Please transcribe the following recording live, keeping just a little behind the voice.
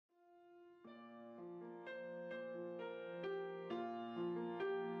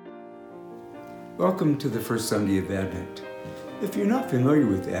Welcome to the first Sunday of Advent. If you're not familiar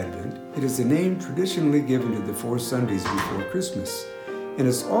with Advent, it is a name traditionally given to the 4 Sundays before Christmas, and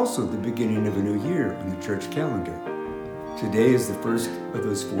is also the beginning of a new year on the church calendar. Today is the first of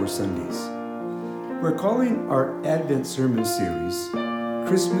those 4 Sundays. We're calling our Advent sermon series,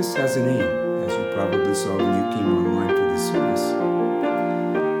 Christmas Has a Name, as you probably saw when you came online for this service.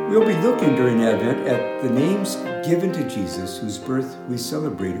 We'll be looking during Advent at the names given to Jesus whose birth we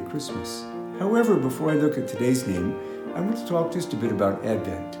celebrate at Christmas. However, before I look at today's name, I want to talk just a bit about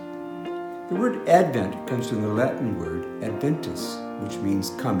Advent. The word Advent comes from the Latin word adventus, which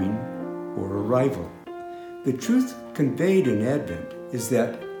means coming or arrival. The truth conveyed in Advent is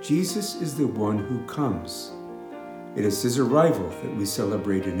that Jesus is the one who comes. It is his arrival that we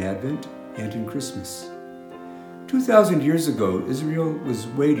celebrate in Advent and in Christmas. 2,000 years ago, Israel was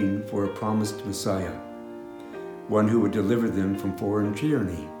waiting for a promised Messiah, one who would deliver them from foreign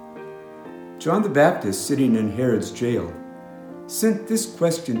tyranny. John the Baptist, sitting in Herod's jail, sent this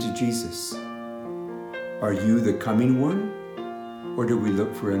question to Jesus: "Are you the coming one, or do we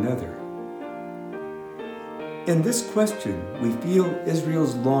look for another?" In this question, we feel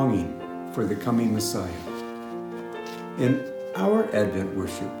Israel's longing for the coming Messiah. In our Advent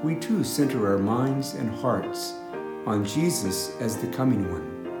worship, we too center our minds and hearts on Jesus as the coming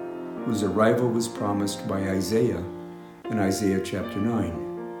one, whose arrival was promised by Isaiah in Isaiah chapter 9.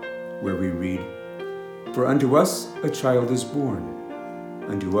 Where we read, "For unto us a child is born,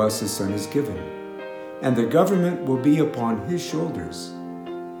 unto us a son is given, and the government will be upon his shoulders,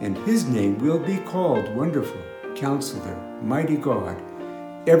 and his name will be called Wonderful, Counselor, Mighty God,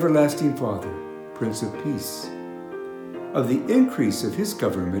 Everlasting Father, Prince of Peace. Of the increase of his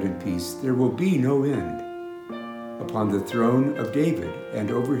government and peace there will be no end, upon the throne of David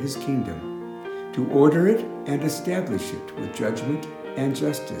and over his kingdom, to order it and establish it with judgment and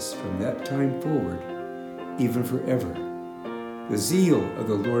justice from that time forward, even forever. The zeal of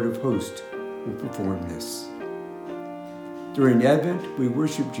the Lord of hosts will perform this." During Advent, we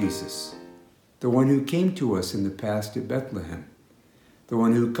worship Jesus, the one who came to us in the past at Bethlehem, the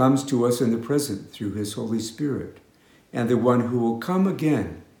one who comes to us in the present through his Holy Spirit, and the one who will come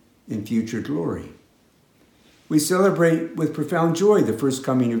again in future glory. We celebrate with profound joy the first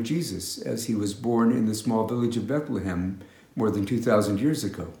coming of Jesus as he was born in the small village of Bethlehem more than 2,000 years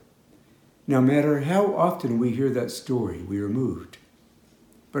ago. No matter how often we hear that story, we are moved.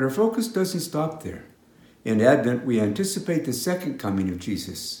 But our focus doesn't stop there. In Advent, we anticipate the second coming of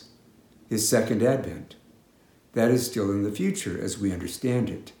Jesus, his second Advent. That is still in the future as we understand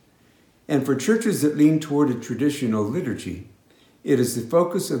it. And for churches that lean toward a traditional liturgy, it is the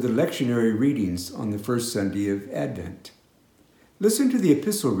focus of the lectionary readings on the first Sunday of Advent. Listen to the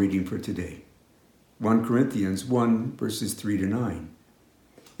epistle reading for today, 1 Corinthians 1, verses 3 to 9.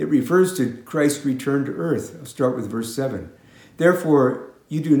 It refers to Christ's return to earth. I'll start with verse 7. "Therefore,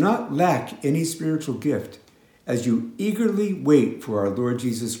 you do not lack any spiritual gift as you eagerly wait for our Lord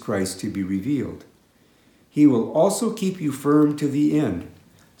Jesus Christ to be revealed. He will also keep you firm to the end,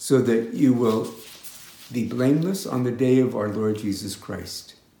 so that you will be blameless on the day of our Lord Jesus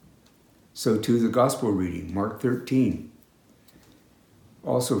Christ." So too the gospel reading, Mark 13,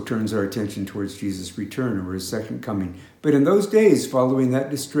 also turns our attention towards Jesus' return or his second coming. "But in those days following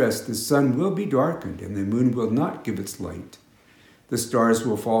that distress, the sun will be darkened, and the moon will not give its light. The stars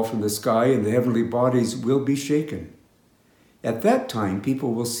will fall from the sky, and the heavenly bodies will be shaken. At that time,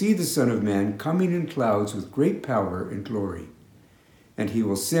 people will see the Son of Man coming in clouds with great power and glory. And he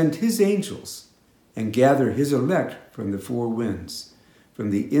will send his angels and gather his elect from the 4 winds,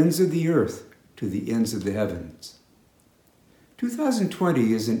 from the ends of the earth to the ends of the heavens."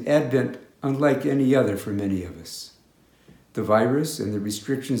 2020 is an Advent unlike any other for many of us. The virus and the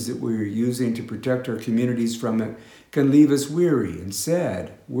restrictions that we're using to protect our communities from it can leave us weary and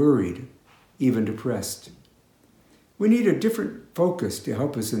sad, worried, even depressed. We need a different focus to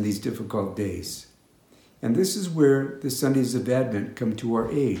help us in these difficult days. And this is where the Sundays of Advent come to our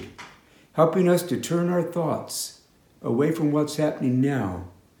aid, helping us to turn our thoughts away from what's happening now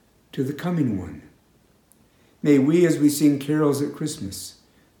to the coming one. May we, as we sing carols at Christmas,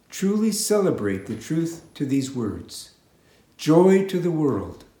 truly celebrate the truth to these words: "Joy to the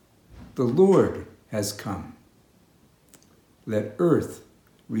world, the Lord has come. Let earth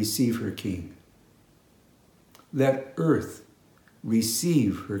receive her King. Let earth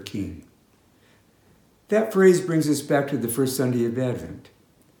receive her King." That phrase brings us back to the first Sunday of Advent.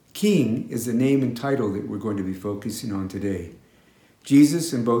 King is the name and title that we're going to be focusing on today.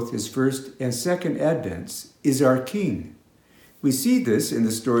 Jesus, in both his first and second Advents, is our King. We see this in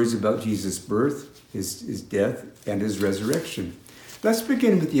the stories about Jesus' birth, his death, and his resurrection. Let's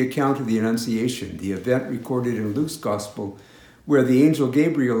begin with the account of the Annunciation, the event recorded in Luke's Gospel, where the angel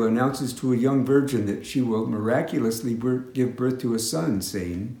Gabriel announces to a young virgin that she will miraculously give birth to a son,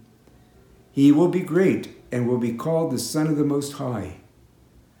 saying, "He will be great and will be called the Son of the Most High.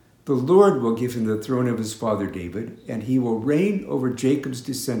 The Lord will give him the throne of his father David, and he will reign over Jacob's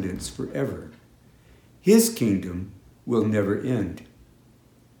descendants forever. His kingdom will never end."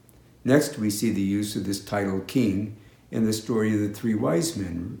 Next, we see the use of this title, King, in the story of the 3 wise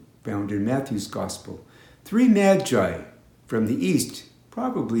men found in Matthew's Gospel. 3 magi from the east,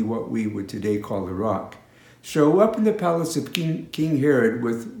 probably what we would today call Iraq, show up in the palace of King Herod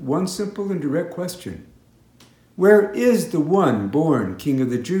with one simple and direct question: where is the one born King of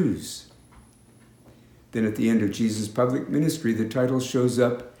the Jews? Then at the end of Jesus' public ministry, the title shows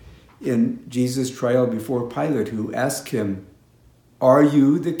up in Jesus' trial before Pilate, who asked him, "Are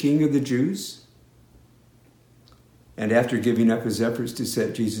you the King of the Jews?" And after giving up his efforts to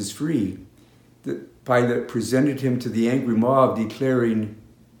set Jesus free, Pilate presented him to the angry mob, declaring,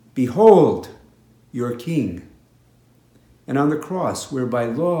 "Behold, your king." And on the cross, where by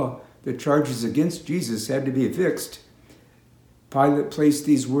law the charges against Jesus had to be affixed, Pilate placed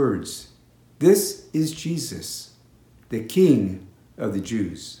these words, "This is Jesus, the King of the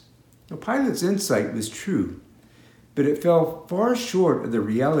Jews." Now, Pilate's insight was true, but it fell far short of the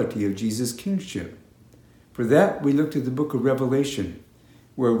reality of Jesus' kingship. For that, we look to the book of Revelation,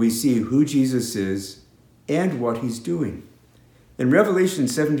 where we see who Jesus is and what he's doing. In Revelation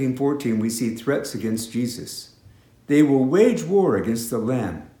 17:14, we see threats against Jesus. They will wage war against the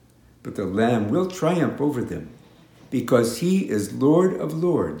Lamb, but the Lamb will triumph over them, because he is Lord of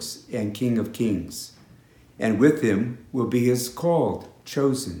lords and King of kings. And with him will be his called,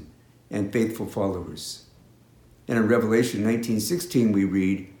 chosen, and faithful followers. And in Revelation 19:16, we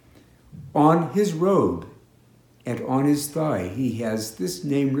read, "On his robe and on his thigh he has this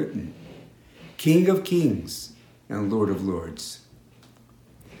name written, King of Kings and Lord of Lords."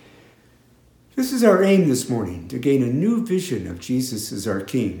 This is our aim this morning, to gain a new vision of Jesus as our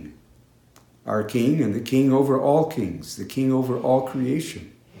King and the King over all kings, the King over all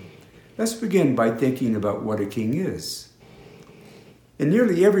creation. Let's begin by thinking about what a king is. In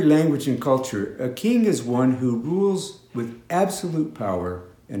nearly every language and culture, a king is one who rules with absolute power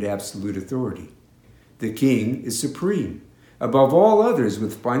and absolute authority. The king is supreme, above all others,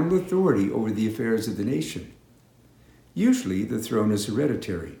 with final authority over the affairs of the nation. Usually, the throne is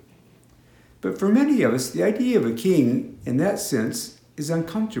hereditary. But for many of us, the idea of a king, in that sense, is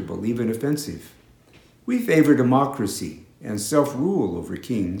uncomfortable, even offensive. We favor democracy and self-rule over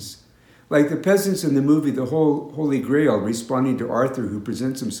kings, like the peasants in the movie The Holy Grail responding to Arthur, who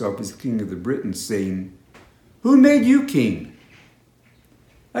presents himself as King of the Britons, saying, "Who made you king?"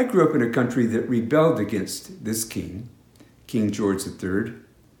 I grew up in a country that rebelled against this king, King George III.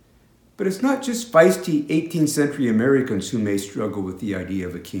 But it's not just feisty 18th century Americans who may struggle with the idea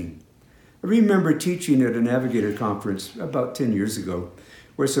of a king. I remember teaching at a Navigator conference about 10 years ago,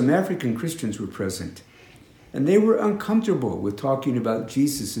 where some African Christians were present, and they were uncomfortable with talking about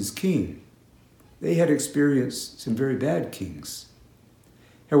Jesus as king. They had experienced some very bad kings.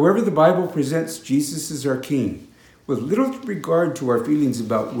 However, the Bible presents Jesus as our king, with little regard to our feelings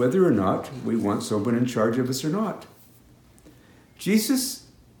about whether or not we want someone in charge of us or not. Jesus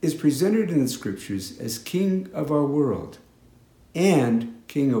is presented in the scriptures as King of our world and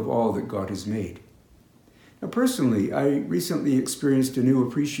King of all that God has made. Now, personally, I recently experienced a new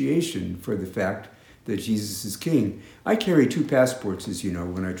appreciation for the fact that Jesus is King. I carry 2 passports, as you know,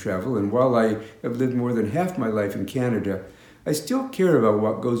 when I travel, and while I have lived more than half my life in Canada, I still care about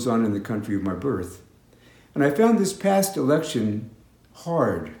what goes on in the country of my birth. And I found this past election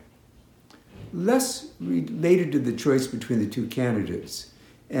hard, less related to the choice between the 2 candidates,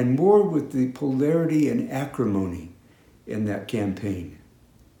 and more with the polarity and acrimony in that campaign.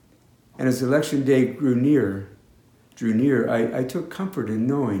 And as election day drew near, I took comfort in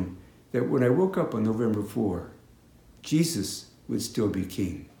knowing that when I woke up on November 4, Jesus would still be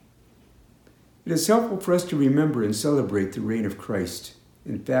king. It is helpful for us to remember and celebrate the reign of Christ.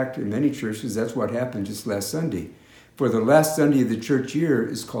 In fact, in many churches, that's what happened just last Sunday. For the last Sunday of the church year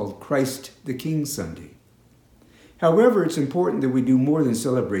is called Christ the King Sunday. However, it's important that we do more than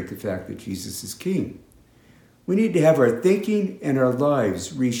celebrate the fact that Jesus is king. We need to have our thinking and our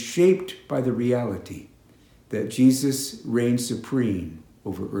lives reshaped by the reality that Jesus reigns supreme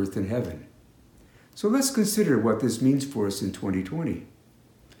over earth and heaven. So let's consider what this means for us in 2020.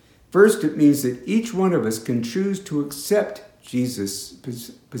 First, it means that each one of us can choose to accept Jesus'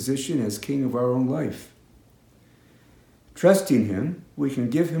 position as king of our own life. Trusting him we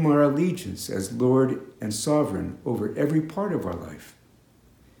can give him our allegiance as Lord and sovereign over every part of our life.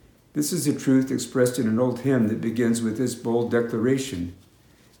 This is a truth expressed in an old hymn that begins with this bold declaration: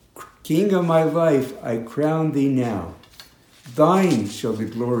 King of my life, I crown thee now. Thine shall the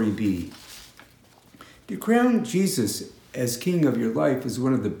glory be. To crown Jesus as King of your life is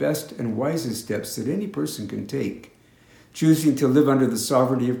one of the best and wisest steps that any person can take. Choosing to live under the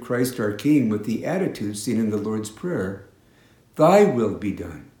sovereignty of Christ our King with the attitude seen in the Lord's Prayer, Thy will be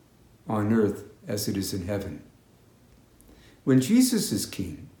done, on earth as it is in heaven. When Jesus is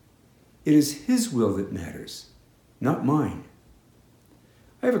King, it is his will that matters, not mine.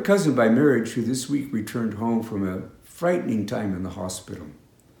 I have a cousin by marriage who this week returned home from a frightening time in the hospital.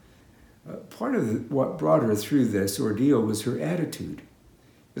 Part of what brought her through this ordeal was her attitude,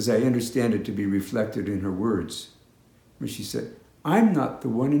 as I understand it to be reflected in her words, where she said, I'm not the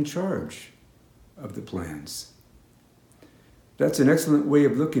one in charge of the plans. That's an excellent way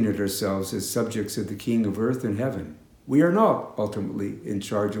of looking at ourselves as subjects of the King of earth and heaven. We are not ultimately in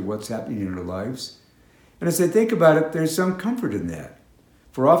charge of what's happening in our lives. And as I think about it, there's some comfort in that.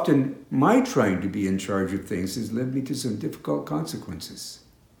 For often, my trying to be in charge of things has led me to some difficult consequences.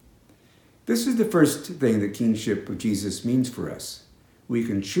 This is the first thing the kingship of Jesus means for us. We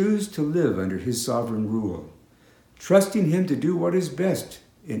can choose to live under his sovereign rule, trusting him to do what is best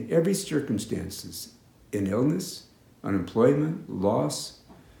in every circumstances, in illness, unemployment, loss,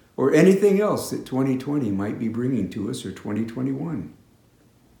 or anything else that 2020 might be bringing to us, or 2021.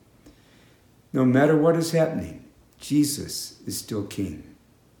 No matter what is happening, Jesus is still King.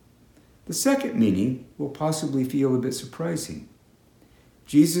 The second meaning will possibly feel a bit surprising.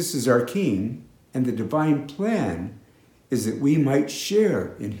 Jesus is our King, and the divine plan is that we might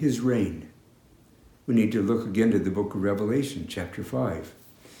share in his reign. We need to look again to the book of Revelation, chapter 5.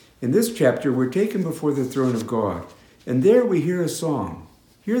 In this chapter, we're taken before the throne of God, and there we hear a song.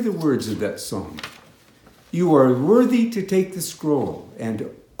 Hear the words of that song. You are worthy to take the scroll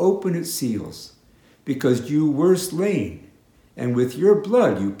and open its seals, because you were slain, and with your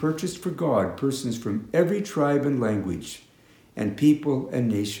blood you purchased for God persons from every tribe and language, and people and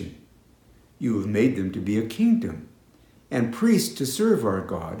nation. You have made them to be a kingdom and priests to serve our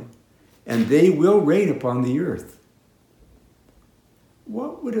God, and they will reign upon the earth.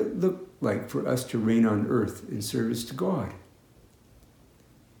 What would it look like for us to reign on earth in service to God?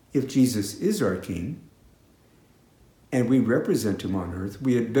 If Jesus is our King, and we represent him on earth,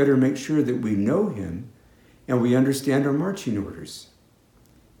 we had better make sure that we know him and we understand our marching orders.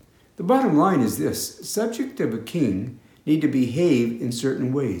 The bottom line is this: subject of a king need to behave in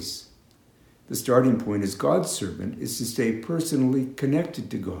certain ways. The starting point as God's servant is to stay personally connected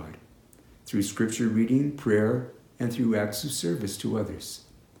to God through scripture reading, prayer, and through acts of service to others.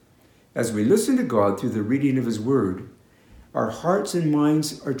 As we listen to God through the reading of his word, our hearts and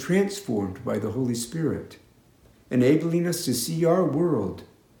minds are transformed by the Holy Spirit, enabling us to see our world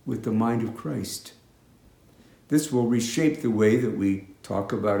with the mind of Christ. This will reshape the way that we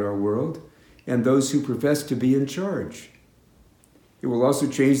talk about our world and those who profess to be in charge. It will also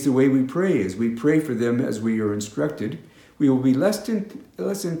change the way we pray. As we pray for them as we are instructed, we will be less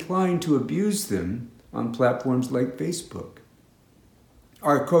inclined to abuse them on platforms like Facebook.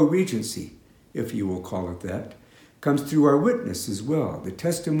 Our co-regency, if you will call it that, comes through our witness as well, the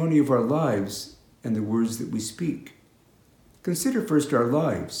testimony of our lives and the words that we speak. Consider first our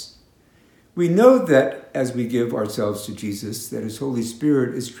lives. We know that as we give ourselves to Jesus, that his Holy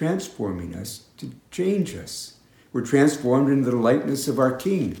Spirit is transforming us to change us. We're transformed into the likeness of our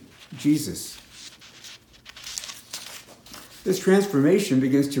King, Jesus. This transformation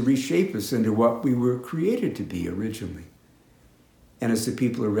begins to reshape us into what we were created to be originally. And as the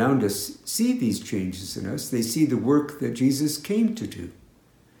people around us see these changes in us, they see the work that Jesus came to do.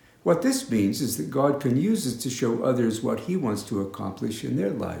 What this means is that God can use us to show others what he wants to accomplish in their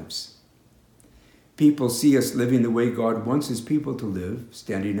lives. People see us living the way God wants his people to live,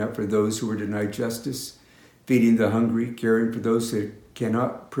 standing up for those who are denied justice, feeding the hungry, caring for those who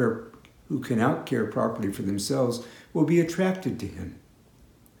cannot care properly for themselves, will be attracted to him.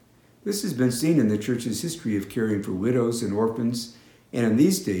 This has been seen in the church's history of caring for widows and orphans, and in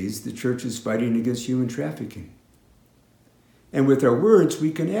these days, the church is fighting against human trafficking. And with our words,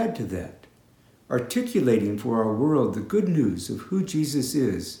 we can add to that, articulating for our world the good news of who Jesus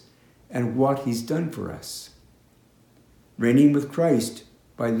is and what he's done for us. Reigning with Christ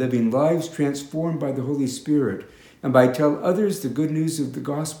by living lives transformed by the Holy Spirit and by tell others the good news of the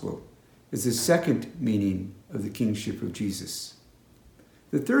gospel is the second meaning of the kingship of Jesus.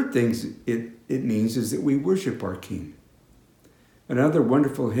 The third thing it means is that we worship our King. Another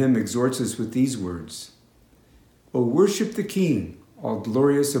wonderful hymn exhorts us with these words: "O worship the King, all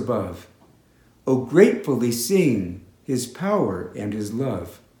glorious above. O gratefully sing his power and his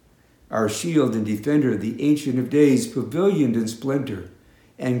love, our shield and defender, the Ancient of Days, pavilioned in splendor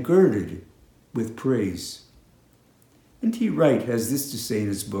and girded with praise. N.T. Wright has this to say in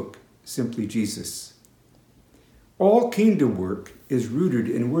his book, Simply Jesus. All kingdom work is rooted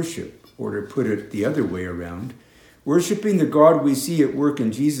in worship, or to put it the other way around, worshiping the God we see at work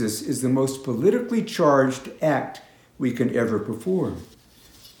in Jesus is the most politically charged act we can ever perform.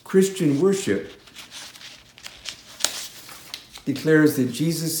 Christian worship declares that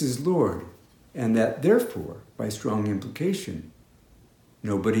Jesus is Lord, and that therefore, by strong implication,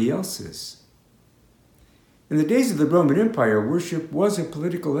 nobody else is. In the days of the Roman Empire, worship was a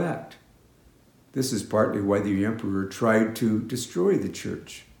political act. This is partly why the emperor tried to destroy the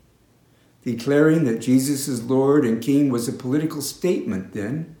church. Declaring that Jesus is Lord and King was a political statement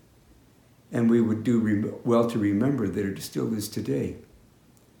then, and we would do well to remember that it still is today.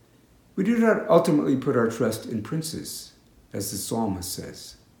 We do not ultimately put our trust in princes, as the psalmist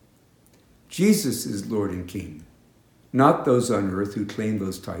says. Jesus is Lord and King, not those on earth who claim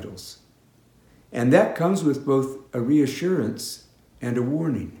those titles. And that comes with both a reassurance and a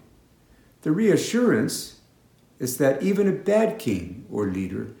warning. The reassurance is that even a bad king or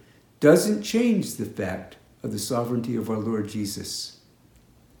leader doesn't change the fact of the sovereignty of our Lord Jesus.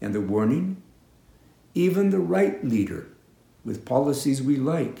 And the warning, even the right leader with policies we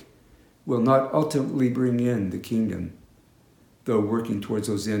like will not ultimately bring in the kingdom, though working towards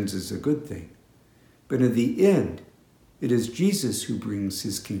those ends is a good thing. But in the end, it is Jesus who brings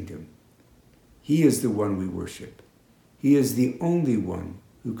his kingdom. He is the one we worship. He is the only one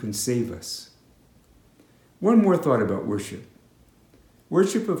who can save us. One more thought about worship.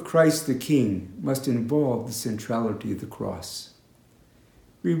 Worship of Christ the King must involve the centrality of the cross.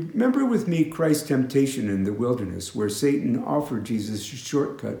 Remember with me Christ's temptation in the wilderness, where Satan offered Jesus a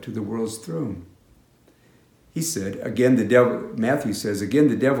shortcut to the world's throne. He said, Matthew says, again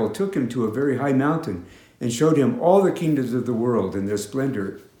the devil took him to a very high mountain and showed him all the kingdoms of the world and their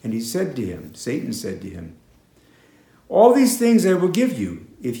splendor. And Satan said to him, all these things I will give you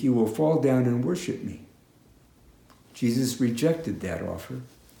if you will fall down and worship me. Jesus rejected that offer.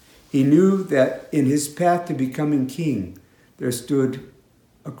 He knew that in his path to becoming king, there stood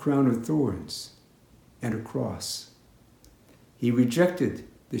a crown of thorns and a cross. He rejected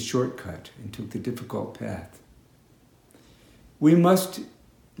the shortcut and took the difficult path. We must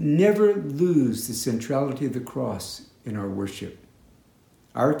never lose the centrality of the cross in our worship.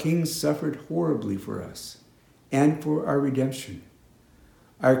 Our King suffered horribly for us and for our redemption.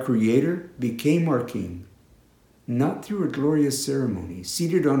 Our Creator became our King, not through a glorious ceremony,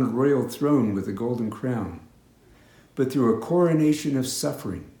 seated on a royal throne with a golden crown, but through a coronation of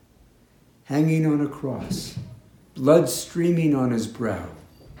suffering, hanging on a cross, blood streaming on his brow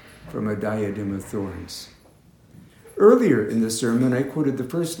from a diadem of thorns. Earlier in the sermon, I quoted the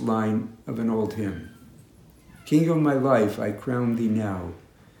first line of an old hymn. King of my life, I crown thee now.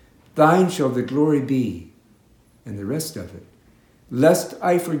 Thine shall the glory be, and the rest of it. Lest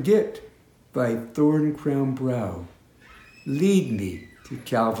I forget thy thorn-crowned brow, lead me to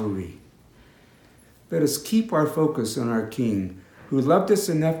Calvary. Let us keep our focus on our King, who loved us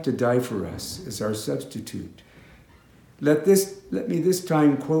enough to die for us as our substitute. Let me this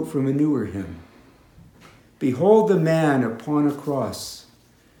time quote from a newer hymn. Behold the man upon a cross,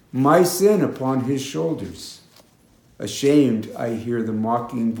 my sin upon his shoulders. Ashamed, I hear the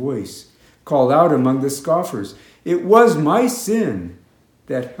mocking voice call out among the scoffers. It was my sin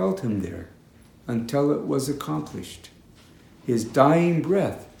that held him there until it was accomplished. His dying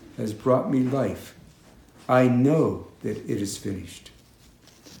breath has brought me life. I know that it is finished.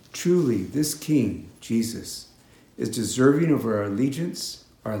 Truly, this King, Jesus, is deserving of our allegiance,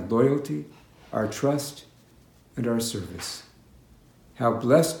 our loyalty, our trust, and our service. How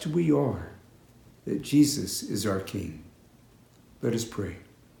blessed we are that Jesus is our King. Let us pray.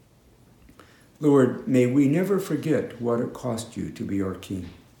 Lord, may we never forget what it cost you to be our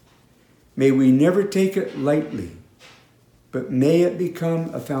King. May we never take it lightly, but may it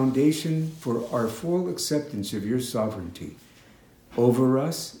become a foundation for our full acceptance of your sovereignty over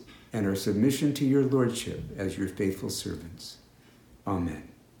us and our submission to your lordship as your faithful servants. Amen.